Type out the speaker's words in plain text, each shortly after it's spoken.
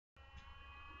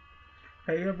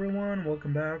Hey everyone,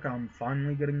 welcome back. I'm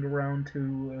finally getting around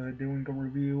to doing a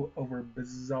review over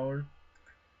Bizzar.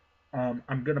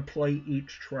 I'm gonna play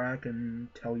each track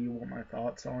and tell you what my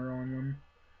thoughts are on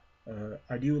them.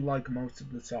 I do like most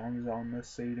of the songs on this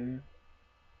CD.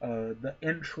 The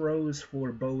intros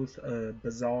for both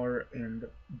Bizzar and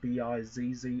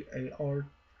Bizzar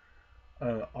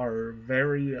are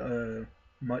very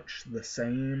much the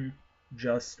same,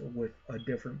 just with a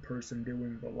different person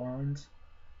doing the lines.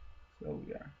 So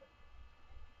yeah.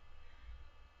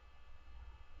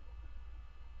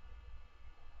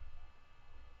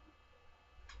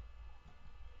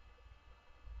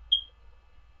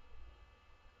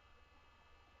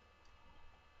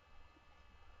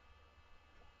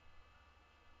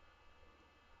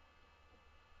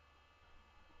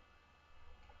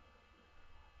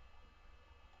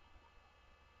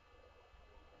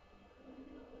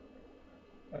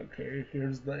 Okay,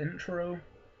 here's the intro.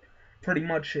 Pretty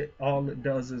much all it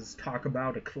does is talk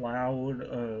about a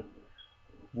cloud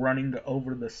running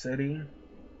over the city,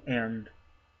 and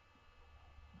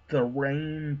the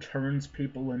rain turns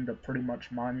people into pretty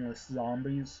much mindless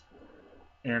zombies,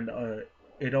 and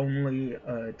it only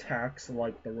attacks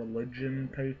like the religion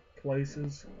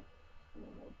places.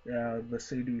 Yeah, the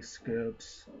CD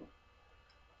skips.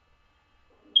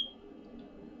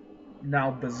 Now,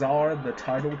 Bizarre, the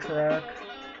title track,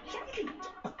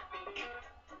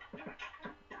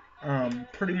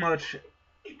 pretty much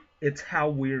it's how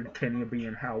weird can you be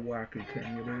and how wacky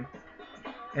can you be.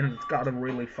 And it's got a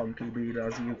really funky beat,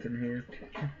 as you can hear.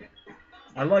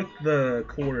 I like the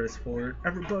chorus for it.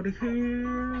 Everybody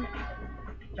here,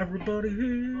 everybody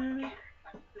here.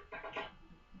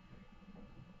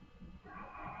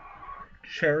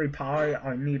 Cherry Pie,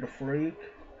 I Need a Freak,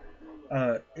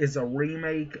 is a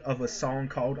remake of a song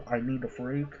called I Need a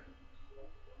Freak.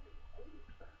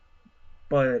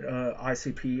 But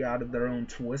ICP added their own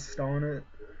twist on it.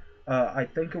 I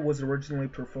think it was originally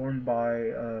performed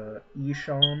by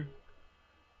Esham.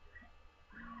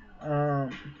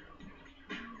 Um,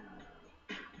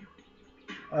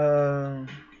 uh,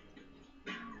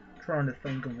 Trying to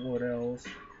think of what else.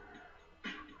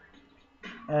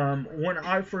 When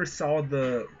I first saw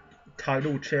the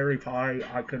title Cherry Pie,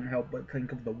 I couldn't help but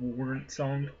think of the Warrant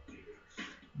song.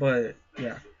 But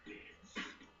yeah,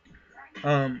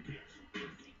 um,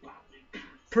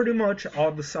 pretty much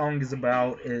all the song is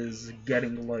about is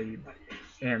getting laid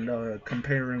and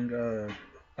comparing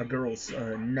a girl's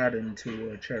netting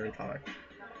to a cherry pie,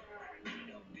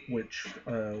 which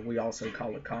we also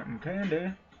call it cotton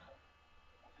candy.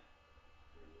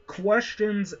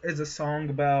 Questions is a song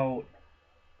about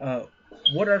uh,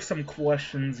 what are some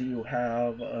questions you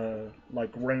have,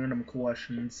 like random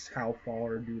questions. How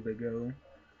far do they go?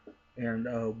 And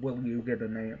will you get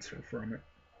an answer from it?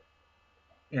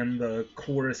 And the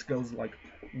chorus goes like,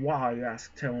 "Why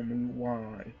ask, tell me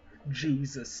why?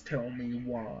 Jesus, tell me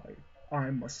why. I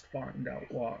must find out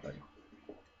why."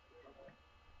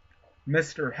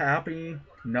 Mr. Happy,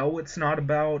 no, it's not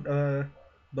about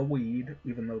the weed,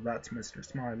 even though that's Mr.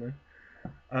 Smiley.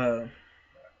 Uh,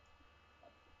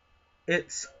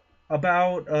 it's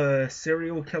about a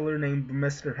serial killer named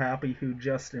Mr. Happy who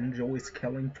just enjoys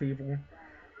killing people.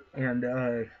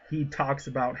 And he talks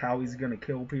about how he's gonna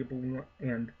kill people,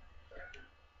 and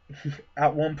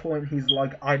at one point he's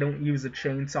like, "I don't use a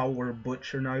chainsaw or a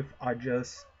butcher knife. I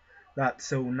just That's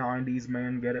so 90s,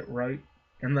 man, get it right."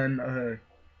 And then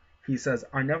he says,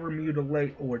 "I never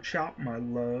mutilate or chop my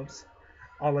loves.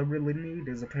 All I really need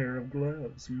is a pair of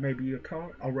gloves, maybe a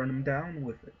car. I'll run 'em down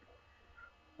with it.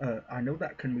 I know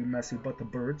that can be messy, but the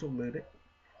birds will lit it."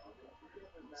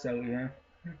 So yeah,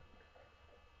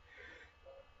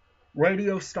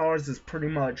 Radio Stars is pretty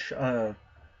much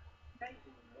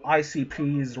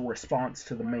ICP's response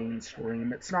to the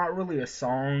mainstream. It's not really a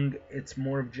song, it's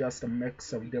more of just a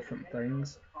mix of different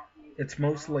things. It's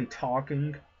mostly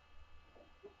talking.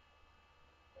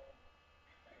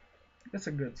 It's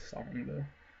a good song, though.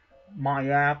 My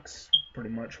Axe, pretty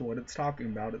much what it's talking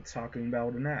about. It's talking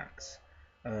about an axe.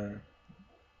 Uh,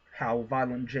 how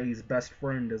Violent J's best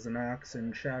friend is an axe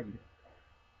in Shaggy.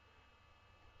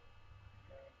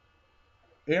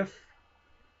 If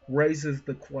raises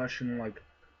the question, like,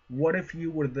 what if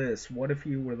you were this? What if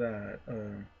you were that?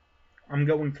 I'm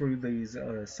going through these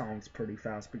songs pretty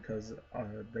fast because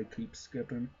they keep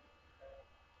skipping.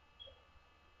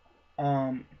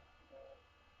 Um,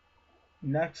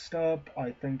 Next up,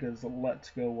 I think, is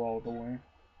Let's Go All the Way.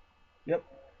 Yep.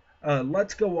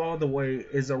 Let's Go All the Way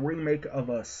is a remake of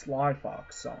a Sly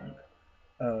Fox song.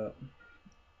 Uh,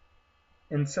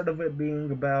 Instead of it being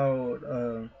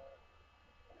about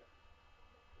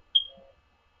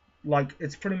like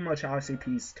it's pretty much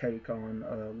ICP's take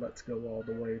on Let's Go All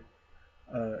the Way.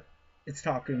 Uh, it's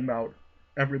talking about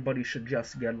everybody should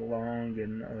just get along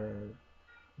and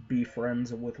be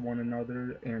friends with one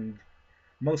another, and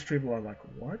most people are like,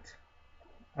 what?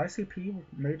 ICP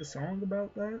made a song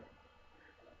about that?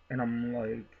 And I'm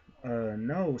like,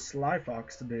 no, Sly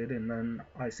Fox did, and then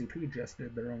ICP just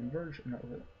did their own version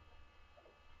of it.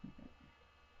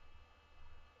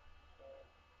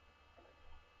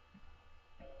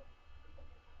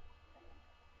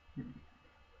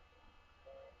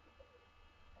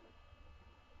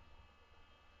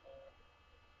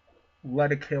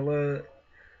 Let a Killa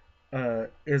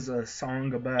is a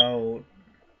song about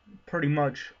pretty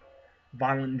much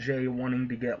Violent J wanting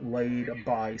to get laid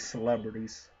by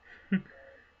celebrities.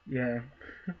 Yeah,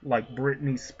 like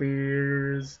Britney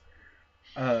Spears.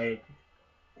 Uh,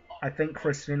 I think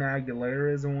Christina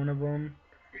Aguilera is one of them.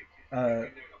 Uh,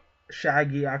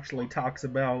 Shaggy actually talks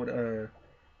about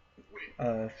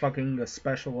fucking a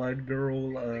special ed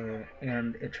girl,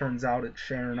 and it turns out it's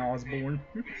Sharon Osbourne.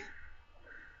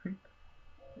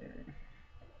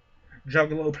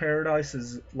 Juggalo Paradise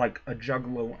is like a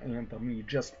Juggalo anthem. You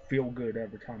just feel good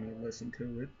every time you listen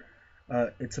to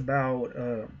it. It's about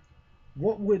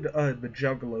what would the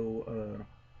Juggalo,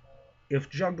 if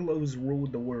Juggalos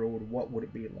ruled the world, what would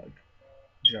it be like?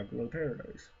 Juggalo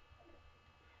Paradise.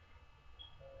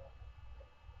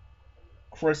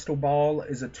 Crystal Ball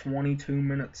is a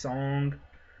 22-minute song.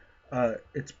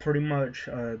 It's pretty much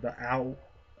the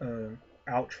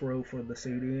outro for the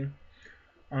CD.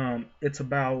 It's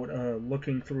about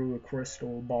looking through a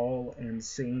crystal ball and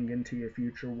seeing into your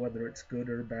future, whether it's good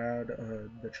or bad.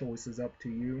 The choice is up to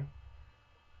you.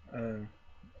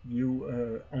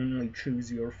 You only choose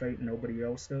your fate, nobody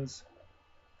else does.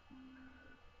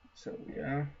 So,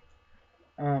 yeah.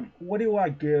 What do I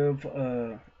give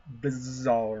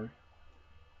Bizzar?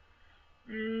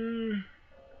 Mm,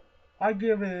 I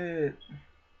give it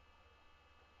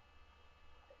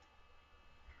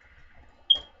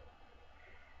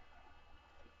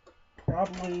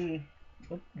probably.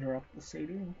 Oh, drop the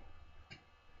CD.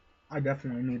 I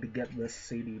definitely need to get this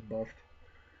CD buffed.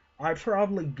 I'd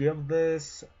probably give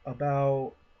this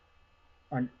about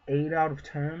an 8 out of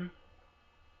 10.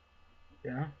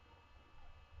 Yeah.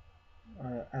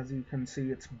 As you can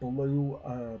see, it's blue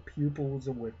pupils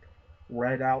with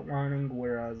red outlining,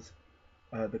 whereas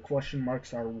the question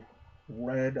marks are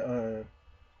red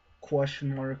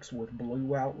question marks with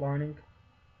blue outlining.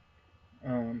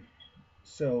 Um,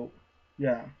 so,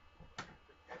 yeah.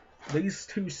 These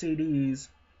two CDs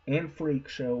and Freak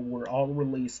Show were all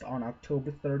released on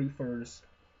October 31st,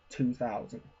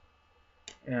 2000.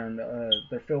 And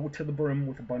they're filled to the brim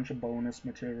with a bunch of bonus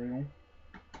material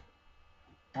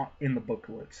in the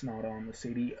booklets, not on the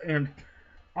CD. And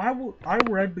I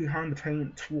read Behind the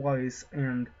Paint twice,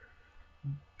 and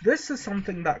this is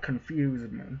something that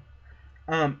confused me.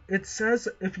 It says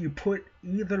if you put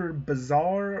either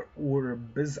Bizzar or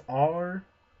Bizzar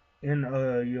in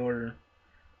your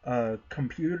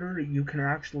computer, you can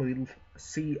actually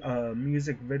see a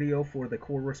music video for the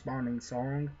corresponding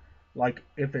song. Like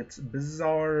if it's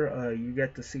Bizzar, you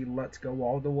get to see Let's Go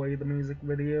All the Way, the music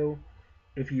video.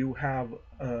 If you have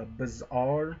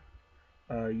Bizzar,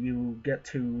 you get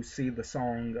to see the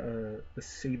song,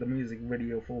 see the music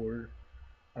video for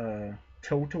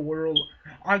Tilt-A-Whirl.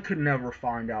 I could never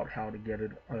find out how to get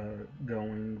it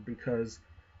going because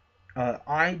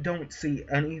I don't see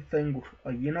anything.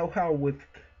 You know how with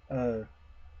uh,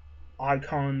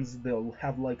 icons they'll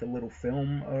have like a little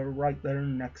film right there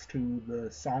next to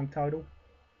the song title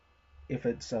if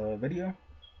it's a video.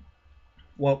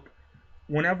 Well,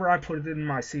 whenever I put it in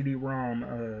my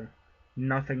CD-ROM,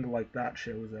 nothing like that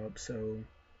shows up. So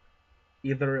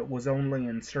either it was only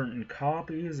in certain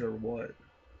copies or what.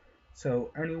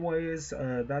 So, anyways,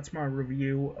 that's my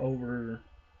review over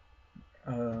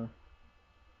uh,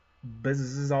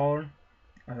 Bizzar.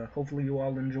 Hopefully, you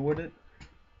all enjoyed it,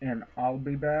 and I'll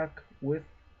be back with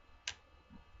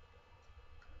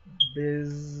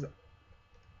Bizzar.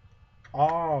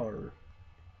 AAR.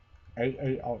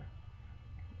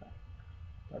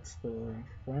 That's the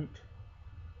front.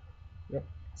 Yep,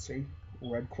 see?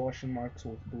 Red question marks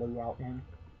with blue outline.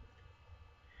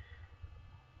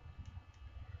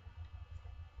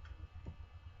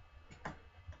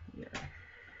 Yeah,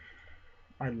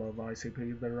 I love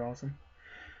ICP. They're awesome.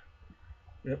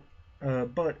 Yep.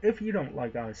 But if you don't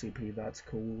like ICP, that's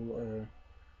cool.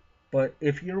 But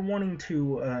if you're wanting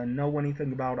to know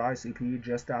anything about ICP,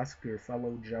 just ask your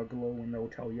fellow Juggalo and they'll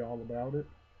tell you all about it.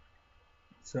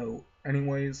 So,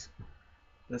 anyways,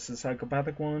 this is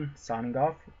Psychopath1c signing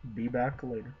off. Be back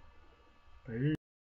later. Peace.